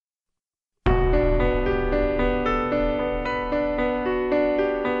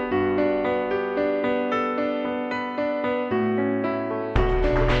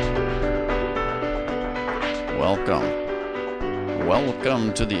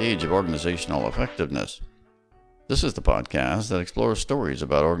Welcome to the Age of Organizational Effectiveness. This is the podcast that explores stories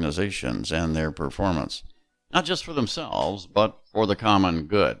about organizations and their performance, not just for themselves, but for the common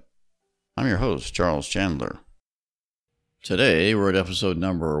good. I'm your host, Charles Chandler. Today, we're at episode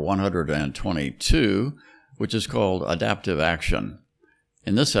number 122, which is called Adaptive Action.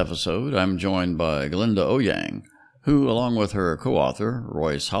 In this episode, I'm joined by Glenda Ouyang, who, along with her co-author,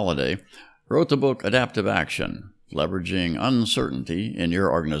 Royce Holliday, wrote the book Adaptive Action, Leveraging Uncertainty in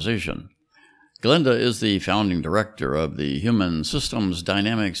Your Organization. Glenda is the founding director of the Human Systems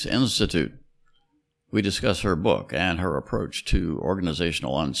Dynamics Institute. We discuss her book and her approach to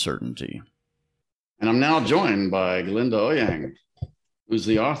organizational uncertainty. And I'm now joined by Glenda Ouyang, who's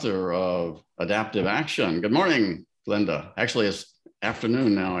the author of Adaptive Action. Good morning, Glenda. Actually, it's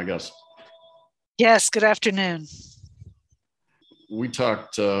afternoon now, I guess. Yes, good afternoon. We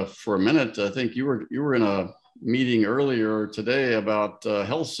talked for a minute. I think you were in a meeting earlier today about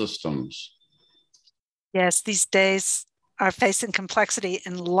health systems. Yes, these days are facing complexity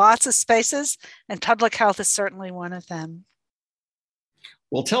in lots of spaces, and public health is certainly one of them.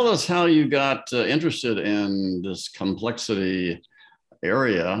 Well, tell us how you got interested in this complexity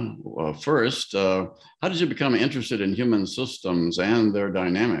area. First, how did you become interested in human systems and their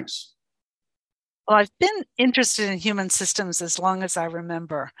dynamics? Well, I've been interested in human systems as long as I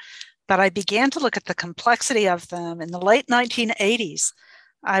remember, but I began to look at the complexity of them in the late 1980s.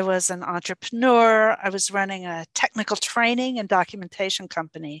 I was an entrepreneur. I was running a technical training and documentation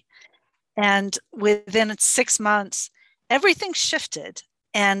company. And within 6 months, everything shifted.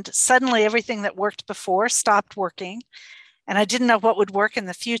 And suddenly everything that worked before stopped working. And I didn't know what would work in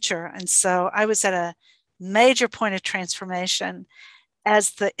the future. And so I was at a major point of transformation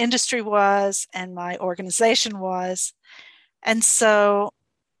as the industry was and my organization was. And so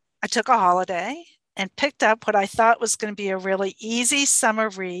I took a holiday and picked up what I thought was going to be a really easy summer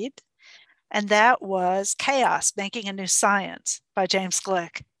read. And that was Chaos, Making a New Science by James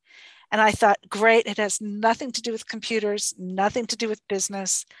Gleick. And I thought, great, it has nothing to do with computers, nothing to do with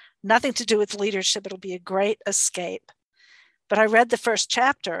business, nothing to do with leadership. It'll be a great escape. But I read the first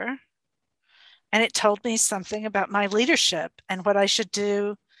chapter and it told me something about my leadership and what I should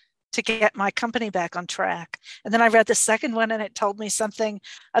do to get my company back on track. And then I read the second one and it told me something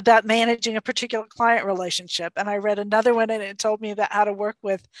about managing a particular client relationship. And I read another one and it told me about how to work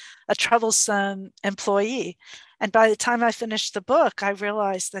with a troublesome employee. And by the time I finished the book, I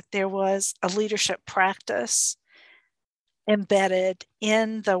realized that there was a leadership practice embedded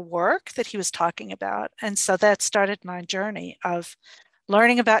in the work that he was talking about. And so that started my journey of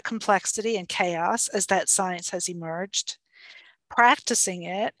learning about complexity and chaos as that science has emerged, practicing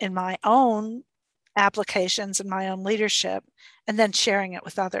it in my own applications and my own leadership, and then sharing it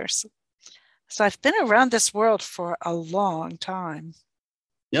with others. So I've been around this world for a long time.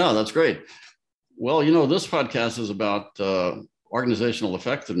 Yeah, that's great. Well, this podcast is about organizational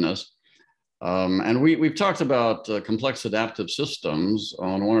effectiveness. And we've talked about complex adaptive systems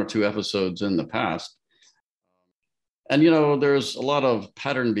on one or two episodes in the past. And, there's a lot of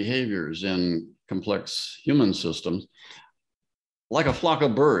pattern behaviors in complex human systems. Like a flock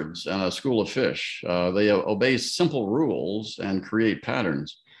of birds and a school of fish, they obey simple rules and create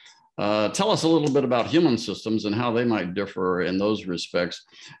patterns. Tell us a little bit about human systems and how they might differ in those respects.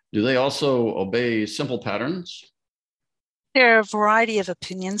 Do they also obey simple patterns? There are a variety of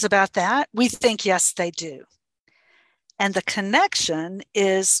opinions about that. We think, yes, they do. And the connection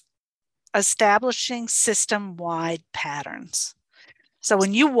is establishing system-wide patterns. So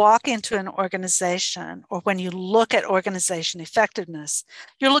when you walk into an organization or when you look at organization effectiveness,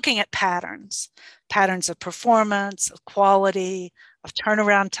 you're looking at patterns of performance, of quality, of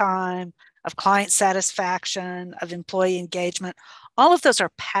turnaround time, of client satisfaction, of employee engagement. All of those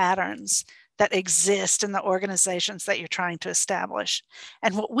are patterns that exist in the organizations that you're trying to establish.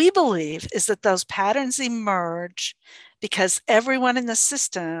 And what we believe is that those patterns emerge because everyone in the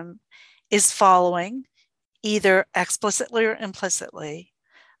system is following, either explicitly or implicitly,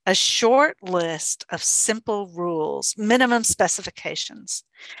 a short list of simple rules, minimum specifications.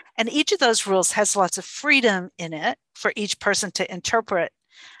 And each of those rules has lots of freedom in it for each person to interpret.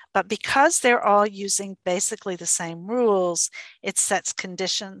 But because they're all using basically the same rules, it sets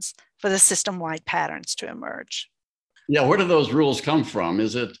conditions for the system-wide patterns to emerge. Yeah, where do those rules come from?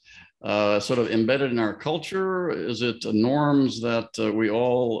 Is it sort of embedded in our culture? Is it norms that we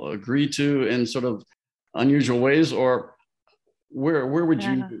all agree to in sort of unusual ways? Or where would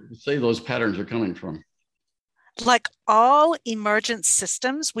you say those patterns are coming from? Like all emergent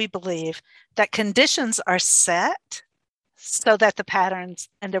systems, we believe that conditions are set so that the patterns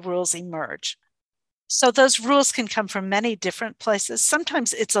and the rules emerge. So those rules can come from many different places.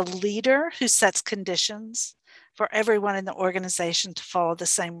 Sometimes it's a leader who sets conditions for everyone in the organization to follow the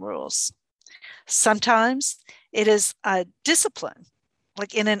same rules. Sometimes it is a discipline,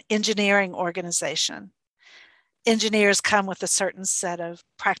 like in an engineering organization. Engineers come with a certain set of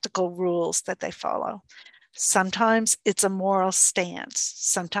practical rules that they follow. Sometimes it's a moral stance.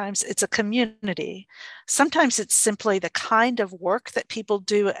 Sometimes it's a community. Sometimes it's simply the kind of work that people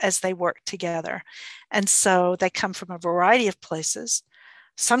do as they work together. And so they come from a variety of places.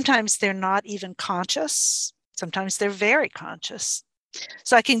 Sometimes they're not even conscious. Sometimes they're very conscious.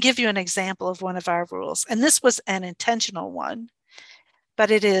 So I can give you an example of one of our rules. And this was an intentional one, but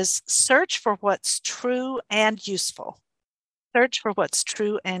it is search for what's true and useful. Search for what's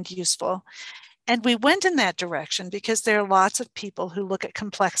true and useful. And we went in that direction because there are lots of people who look at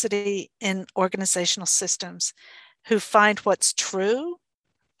complexity in organizational systems who find what's true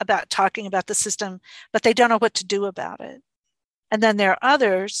about talking about the system, but they don't know what to do about it. And then there are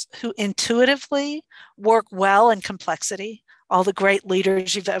others who intuitively work well in complexity. All the great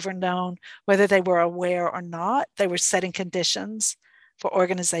leaders you've ever known, whether they were aware or not, they were setting conditions for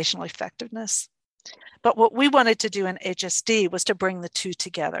organizational effectiveness. But what we wanted to do in HSD was to bring the two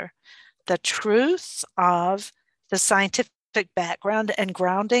together. The truth of the scientific background and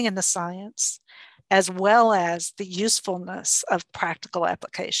grounding in the science, as well as the usefulness of practical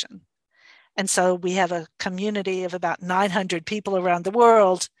application. And so we have a community of about 900 people around the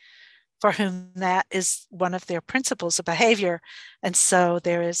world for whom that is one of their principles of behavior. And so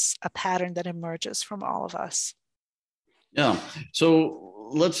there is a pattern that emerges from all of us. Yeah. So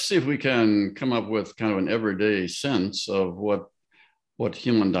let's see if we can come up with kind of an everyday sense of what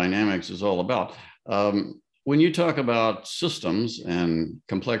human dynamics is all about. When you talk about systems and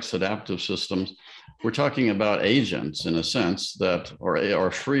complex adaptive systems, we're talking about agents in a sense that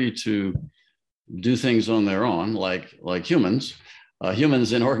are free to do things on their own, like humans.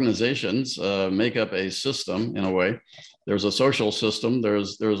 Humans in organizations make up a system in a way. There's a social system.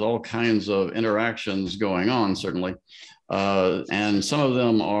 There's all kinds of interactions going on, certainly. And some of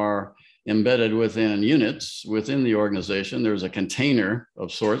them are embedded within units within the organization. There's a container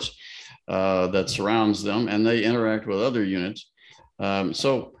of sorts that surrounds them, and they interact with other units.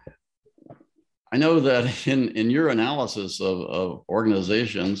 So I know that in your analysis of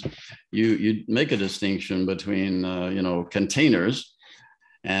organizations, you make a distinction between containers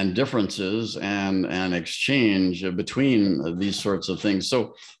and differences and exchange between these sorts of things.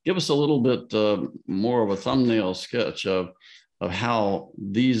 So give us a little bit more of a thumbnail sketch of how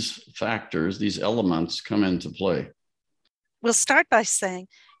these factors, these elements come into play. We'll start by saying,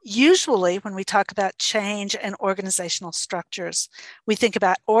 usually when we talk about change and organizational structures, we think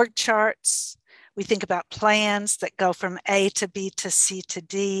about org charts, we think about plans that go from A to B to C to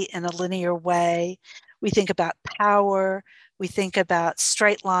D in a linear way. We think about power, we think about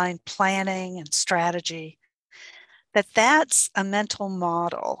straight line planning and strategy. That's a mental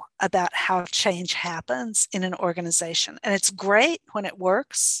model about how change happens in an organization. And it's great when it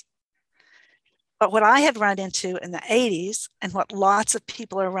works. But what I had run into in the 80s and what lots of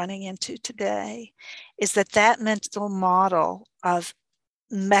people are running into today is that mental model of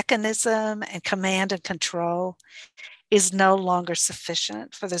mechanism and command and control is no longer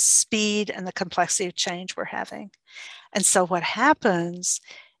sufficient for the speed and the complexity of change we're having. And so what happens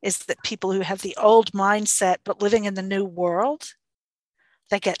is that people who have the old mindset but living in the new world,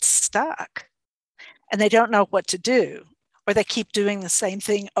 they get stuck and they don't know what to do, or they keep doing the same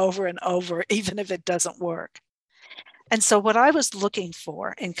thing over and over, even if it doesn't work. And so what I was looking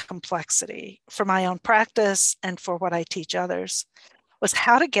for in complexity for my own practice and for what I teach others was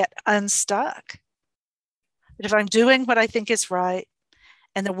how to get unstuck. But if I'm doing what I think is right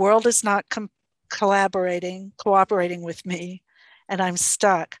and the world is not cooperating with me, and I'm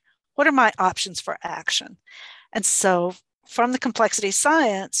stuck, what are my options for action? And so from the complexity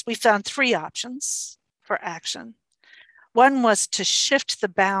science, we found 3 options for action. One was to shift the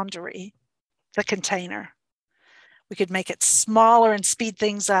boundary, the container. We could make it smaller and speed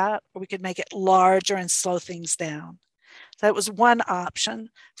things up, or we could make it larger and slow things down. So that was one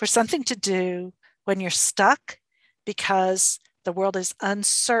option for something to do when you're stuck because the world is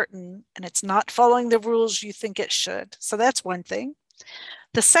uncertain and it's not following the rules you think it should. So that's one thing.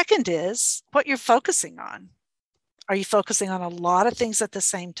 The second is what you're focusing on. Are you focusing on a lot of things at the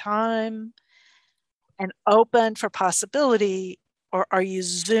same time and open for possibility, or are you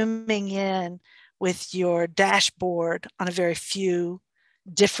zooming in with your dashboard on a very few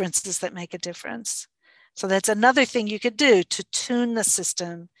differences that make a difference? So that's another thing you could do to tune the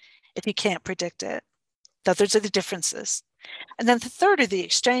system if you can't predict it. Those are the differences. And then the third are the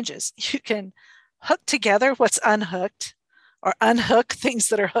exchanges. You can hook together what's unhooked, or unhook things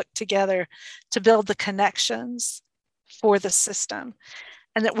that are hooked together to build the connections for the system.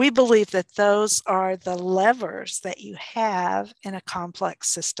 And that we believe that those are the levers that you have in a complex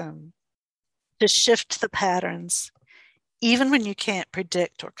system to shift the patterns, even when you can't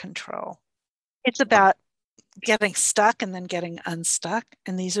predict or control. It's about getting stuck and then getting unstuck.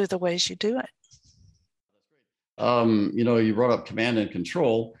 And these are the ways you do it. You brought up command and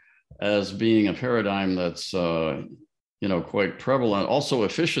control as being a paradigm that's, quite prevalent. Also,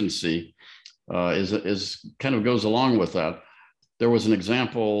 efficiency is kind of goes along with that. There was an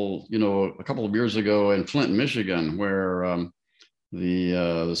example, a couple of years ago in Flint, Michigan, where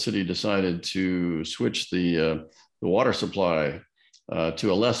the city decided to switch the water supply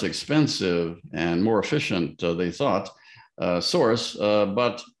to a less expensive and more efficient, they thought, source.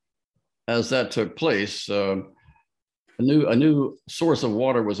 But as that took place, a new source of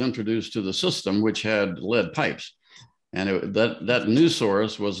water was introduced to the system, which had lead pipes. And that new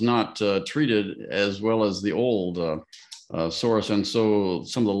source was not treated as well as the old source. And so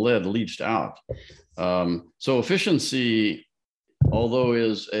some of the lead leached out. So efficiency, although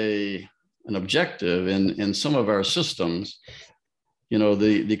is an objective in some of our systems,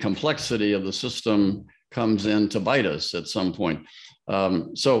 the complexity of the system comes in to bite us at some point.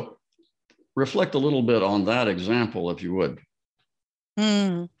 So reflect a little bit on that example, if you would.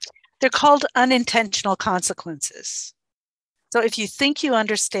 They're called unintentional consequences. So if you think you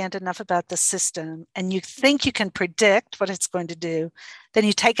understand enough about the system and you think you can predict what it's going to do, then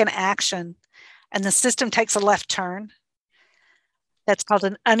you take an action and the system takes a left turn. That's called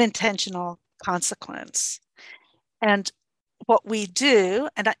an unintentional consequence. And what we do,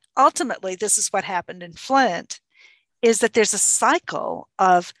 and ultimately this is what happened in Flint, is that there's a cycle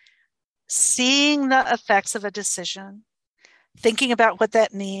of seeing the effects of a decision, thinking about what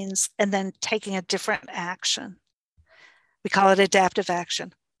that means, and then taking a different action. We call it adaptive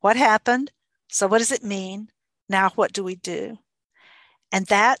action. What happened? So what does it mean? Now what do we do? And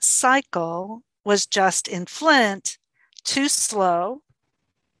that cycle was just in Flint too slow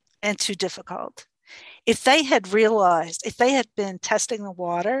and too difficult. If they had realized, if they had been testing the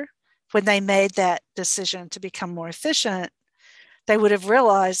water when they made that decision to become more efficient, they would have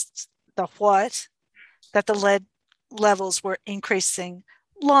realized the what, that the lead levels were increasing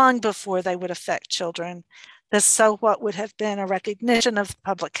long before they would affect children. The so what would have been a recognition of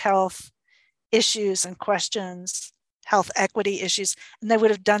public health issues and questions, health equity issues, and they would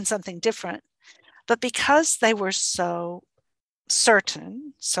have done something different. But because they were so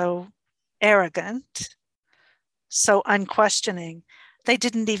certain, so arrogant, so unquestioning, they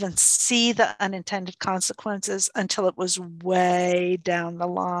didn't even see the unintended consequences until it was way down the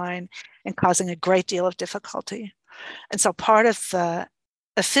line and causing a great deal of difficulty. And so part of the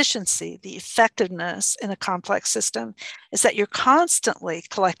efficiency, the effectiveness in a complex system is that you're constantly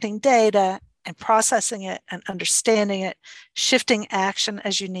collecting data and processing it and understanding it, shifting action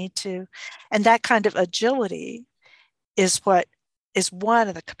as you need to. And that kind of agility is what is one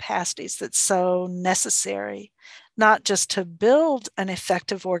of the capacities that's so necessary, not just to build an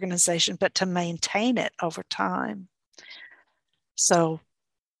effective organization, but to maintain it over time. So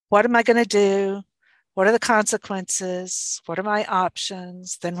what am I going to do? What are the consequences? What are my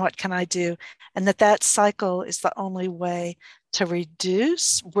options? Then what can I do? And that cycle is the only way to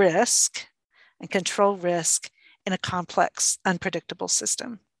reduce risk and control risk in a complex, unpredictable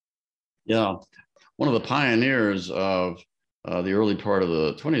system. Yeah. One of the pioneers of the early part of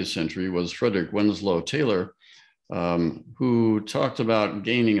the 20th century was Frederick Winslow Taylor, who talked about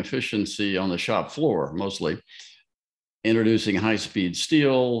gaining efficiency on the shop floor, mostly introducing high-speed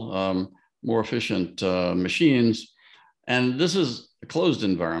steel, more efficient machines. And this is a closed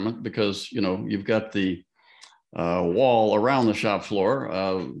environment because, you've got the wall around the shop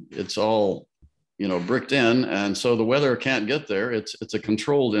floor. It's all, bricked in. And so the weather can't get there. It's a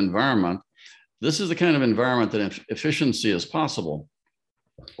controlled environment. This is the kind of environment that efficiency is possible.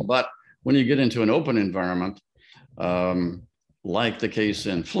 But when you get into an open environment, like the case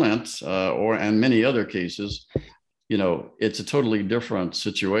in Flint and many other cases, it's a totally different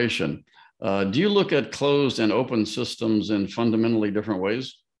situation. Do you look at closed and open systems in fundamentally different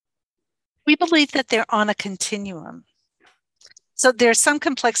ways? We believe that they're on a continuum. So there's some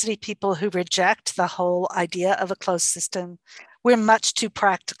complexity people who reject the whole idea of a closed system. We're much too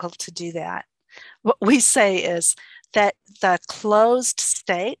practical to do that. What we say is that the closed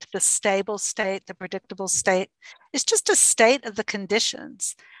state, the stable state, the predictable state, is just a state of the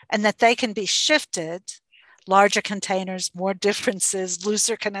conditions, and that they can be shifted, larger containers, more differences,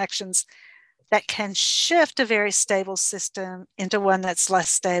 looser connections. that can shift a very stable system into one that's less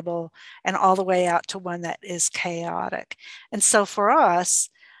stable and all the way out to one that is chaotic. And so for us,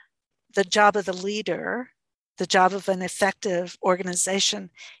 the job of the leader, the job of an effective organization,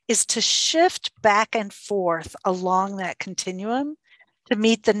 is to shift back and forth along that continuum to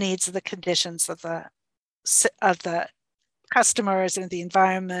meet the needs of the conditions of the customers and the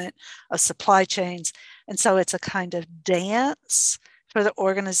environment, of supply chains. And so it's a kind of dance for the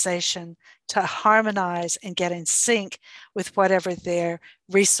organization to harmonize and get in sync with whatever their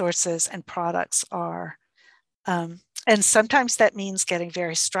resources and products are. And sometimes that means getting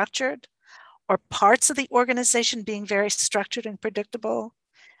very structured, or parts of the organization being very structured and predictable,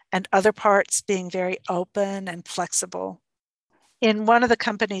 and other parts being very open and flexible. In one of the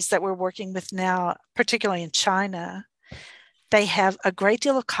companies that we're working with now, particularly in China, they have a great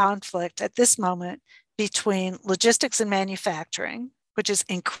deal of conflict at this moment between logistics and manufacturing, which is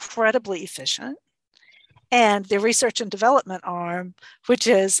incredibly efficient, and the research and development arm, which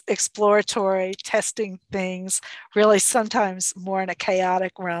is exploratory, testing things, really sometimes more in a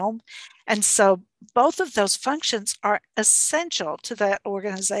chaotic realm. And so both of those functions are essential to that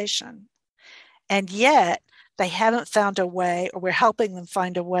organization. And yet they haven't found a way, or we're helping them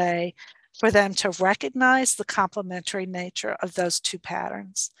find a way for them to recognize the complementary nature of those two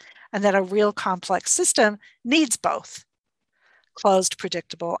patterns, and that a real complex system needs both closed,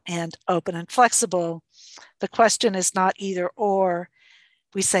 predictable, and open and flexible. The question is not either or.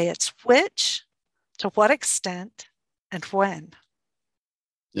 We say it's which, to what extent, and when.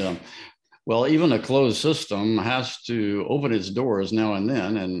 Yeah. Well, even a closed system has to open its doors now and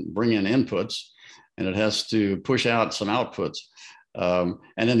then and bring in inputs, and it has to push out some outputs.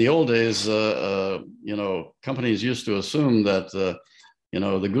 And in the old days, companies used to assume that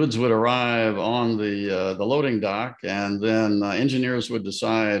the goods would arrive on the loading dock, and then engineers would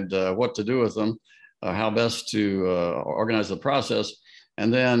decide what to do with them, how best to organize the process,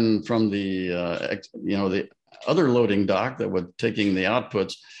 and then from the other loading dock that was taking the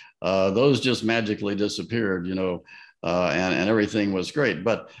outputs, those just magically disappeared, and everything was great.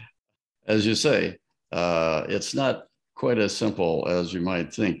 But as you say, it's not quite as simple as you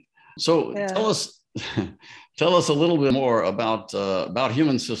might think. So yeah. Tell us a little bit more about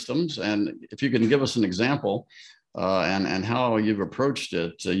human systems, and if you can give us an example and how you've approached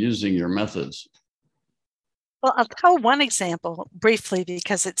it using your methods. Well, I'll tell one example briefly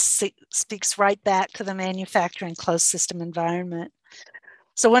because it speaks right back to the manufacturing closed system environment.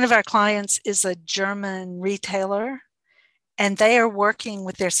 So one of our clients is a German retailer, and they are working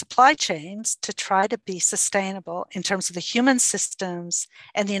with their supply chains to try to be sustainable in terms of the human systems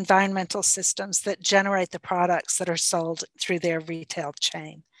and the environmental systems that generate the products that are sold through their retail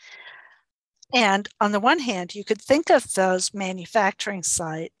chain. And on the one hand, you could think of those manufacturing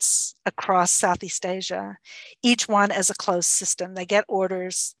sites across Southeast Asia, each one as a closed system. They get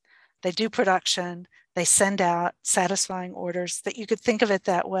orders, they do production, they send out satisfying orders, that you could think of it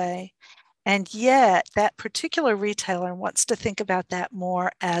that way. And yet that particular retailer wants to think about that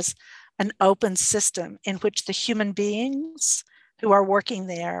more as an open system in which the human beings who are working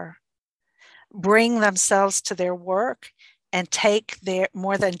there bring themselves to their work and take their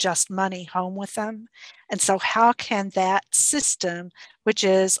more than just money home with them. And so how can that system, which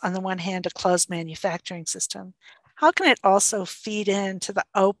is on the one hand a closed manufacturing system, how can it also feed into the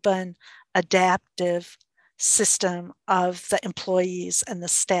open, adaptive system of the employees and the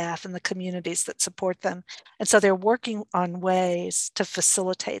staff and the communities that support them? And so they're working on ways to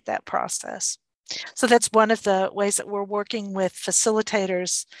facilitate that process. So that's one of the ways that we're working with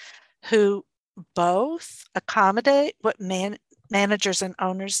facilitators who both accommodate what managers and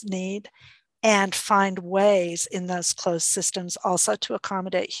owners need and find ways in those closed systems also to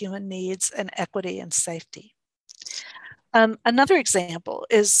accommodate human needs and equity and safety. Another example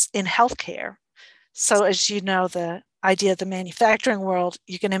is in healthcare. So as you know, the idea of the manufacturing world,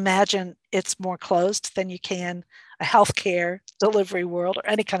 you can imagine it's more closed than you can a healthcare delivery world, or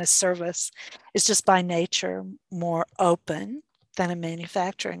any kind of service is just by nature more open than a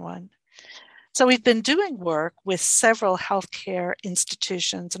manufacturing one. So we've been doing work with several healthcare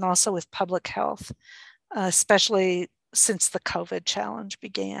institutions and also with public health, especially since the COVID challenge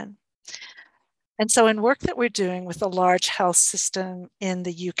began. And so in work that we're doing with a large health system in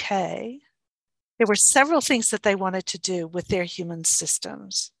the UK, there were several things that they wanted to do with their human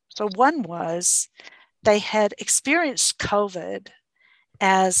systems. So one was they had experienced COVID,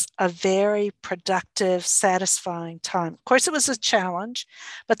 as a very productive, satisfying time. Of course, it was a challenge,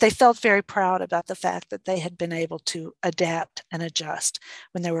 but they felt very proud about the fact that they had been able to adapt and adjust.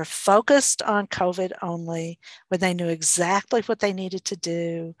 When they were focused on COVID only, when they knew exactly what they needed to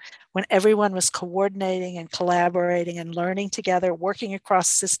do, when everyone was coordinating and collaborating and learning together, working across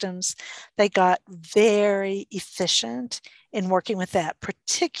systems, they got very efficient in working with that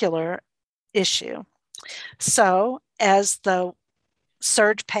particular issue. So as the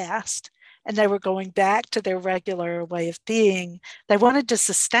surge passed and they were going back to their regular way of being, they wanted to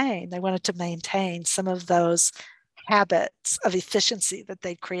sustain, they wanted to maintain some of those habits of efficiency that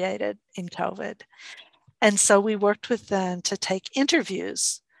they created in COVID. And so we worked with them to take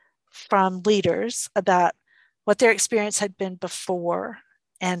interviews from leaders about what their experience had been before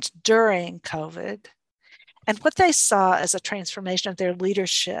and during COVID, and what they saw as a transformation of their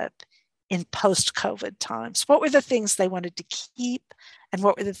leadership in post-COVID times. What were the things they wanted to keep and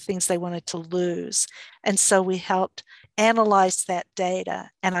what were the things they wanted to lose? And so we helped analyze that data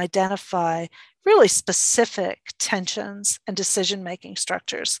and identify really specific tensions and decision-making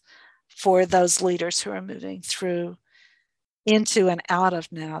structures for those leaders who are moving through into and out of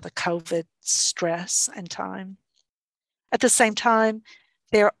now the COVID stress and time. At the same time,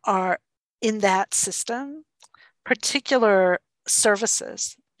 there are in that system particular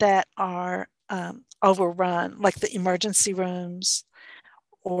services that are overrun, like the emergency rooms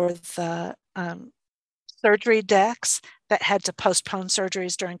or the surgery decks that had to postpone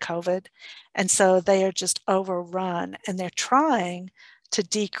surgeries during COVID. And so they are just overrun, and they're trying to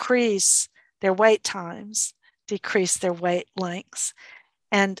decrease their wait times, decrease their wait lengths,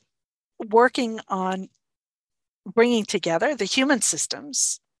 and working on bringing together the human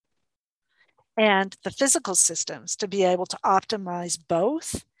systems and the physical systems to be able to optimize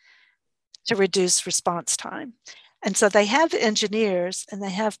both to reduce response time. And so they have engineers and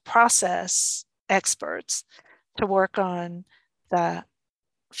they have process experts to work on the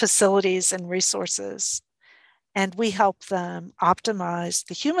facilities and resources. And we help them optimize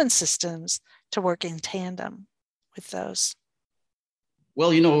the human systems to work in tandem with those.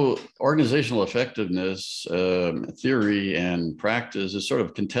 Well, organizational effectiveness theory and practice is sort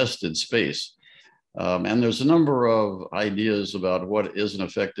of contested space. And there's a number of ideas about what is an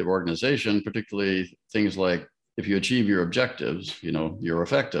effective organization, particularly things like if you achieve your objectives, you're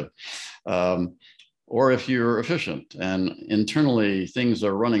effective. Or if you're efficient and internally things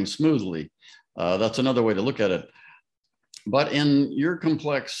are running smoothly, that's another way to look at it. But in your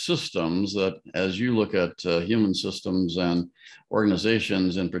complex systems, that as you look at human systems and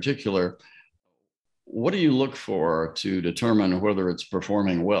organizations in particular, what do you look for to determine whether it's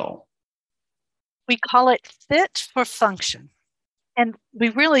performing well? We call it fit for function. And we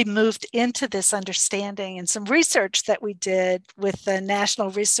really moved into this understanding in some research that we did with the National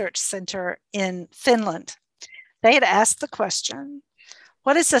Research Center in Finland. They had asked the question,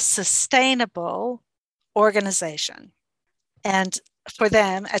 what is a sustainable organization? And for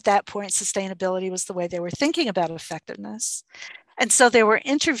them, at that point, sustainability was the way they were thinking about effectiveness. And so there were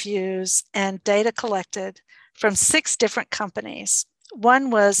interviews and data collected from 6 different companies.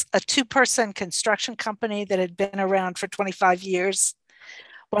 One was a 2-person construction company that had been around for 25 years.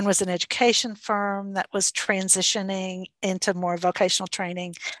 One was an education firm that was transitioning into more vocational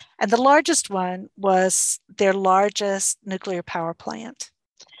training. And the largest one was their largest nuclear power plant.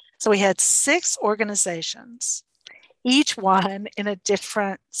 So we had 6 organizations, each one in a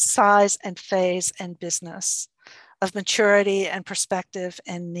different size and phase and business of maturity and perspective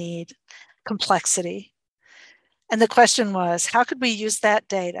and need, complexity. And the question was, how could we use that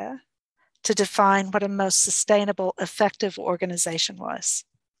data to define what a most sustainable, effective organization was?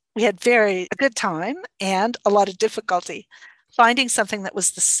 We had a good time and a lot of difficulty finding something that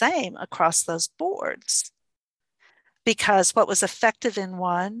was the same across those boards, because what was effective in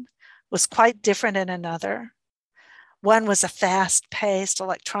one was quite different in another. One was a fast-paced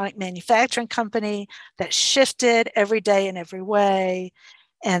electronic manufacturing company that shifted every day in every way,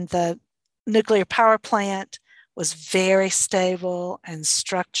 and the nuclear power plant was very stable and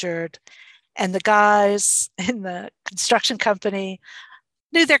structured. And the guys in the construction company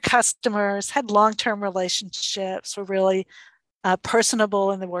knew their customers, had long-term relationships, were really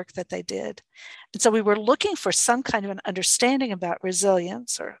personable in the work that they did. And so we were looking for some kind of an understanding about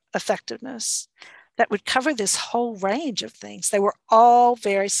resilience or effectiveness that would cover this whole range of things. They were all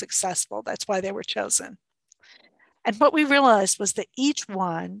very successful. That's why they were chosen. And what we realized was that each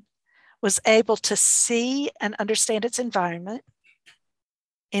one was able to see and understand its environment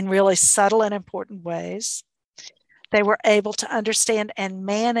in really subtle and important ways. They were able to understand and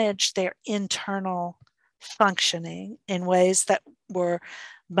manage their internal functioning in ways that were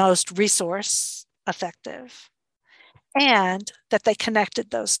most resource effective, and that they connected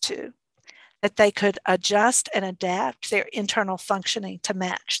those two, that they could adjust and adapt their internal functioning to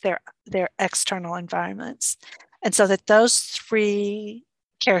match their external environments. And so that those three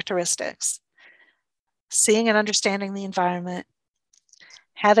characteristics, seeing and understanding the environment,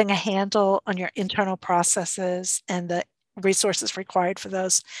 having a handle on your internal processes and the resources required for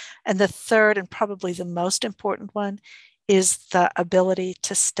those, and the third and probably the most important one is the ability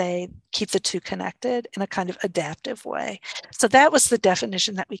to keep the two connected in a kind of adaptive way. So that was the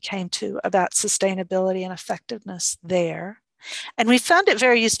definition that we came to about sustainability and effectiveness there. And we found it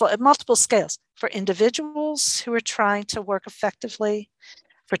very useful at multiple scales for individuals who are trying to work effectively,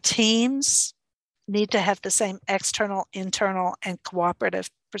 for teams need to have the same external, internal, and cooperative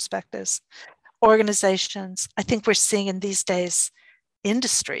perspectives. Organizations, I think we're seeing in these days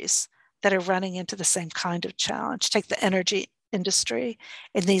industries that are running into the same kind of challenge. Take the energy industry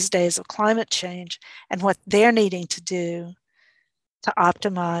in these days of climate change and what they're needing to do to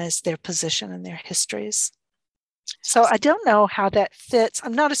optimize their position and their histories. So I don't know how that fits.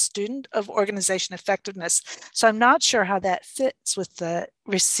 I'm not a student of organization effectiveness, so I'm not sure how that fits with the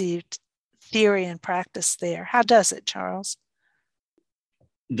received theory and practice there. How does it, Charles?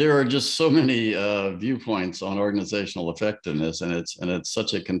 There are just so many viewpoints on organizational effectiveness, and it's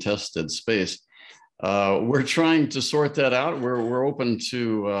such a contested space. We're trying to sort that out. We're open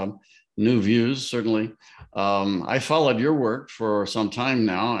to new views, certainly. I followed your work for some time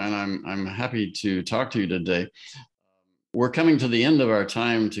now, and I'm happy to talk to you today. We're coming to the end of our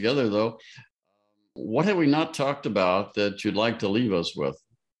time together, though. What have we not talked about that you'd like to leave us with?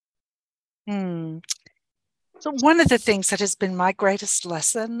 So one of the things that has been my greatest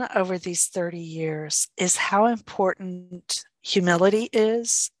lesson over these 30 years is how important humility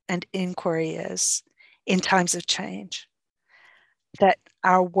is and inquiry is in times of change. That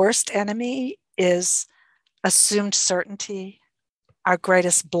our worst enemy is assumed certainty. Our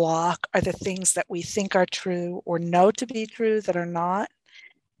greatest block are the things that we think are true or know to be true that are not.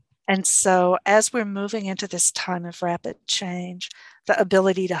 And so as we're moving into this time of rapid change, the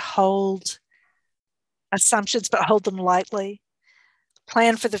ability to hold assumptions, but hold them lightly,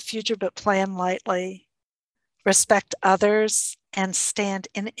 plan for the future, but plan lightly, respect others, and stand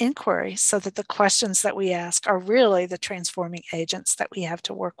in inquiry so that the questions that we ask are really the transforming agents that we have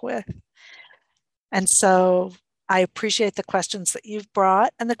to work with. And so I appreciate the questions that you've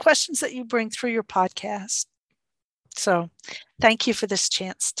brought and the questions that you bring through your podcast. So thank you for this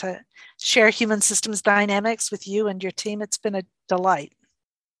chance to share human systems dynamics with you and your team. It's been a delight.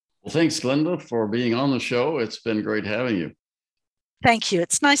 Well, thanks, Glenda, for being on the show. It's been great having you. Thank you.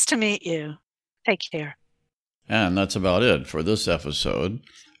 It's nice to meet you. Take care. And that's about it for this episode.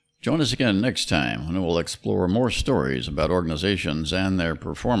 Join us again next time when we'll explore more stories about organizations and their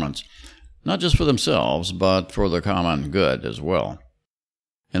performance, not just for themselves, but for the common good as well.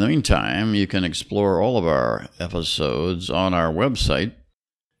 In the meantime, you can explore all of our episodes on our website,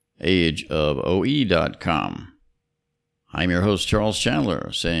 ageofoe.com. I'm your host, Charles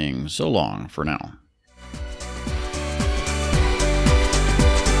Chandler, saying so long for now.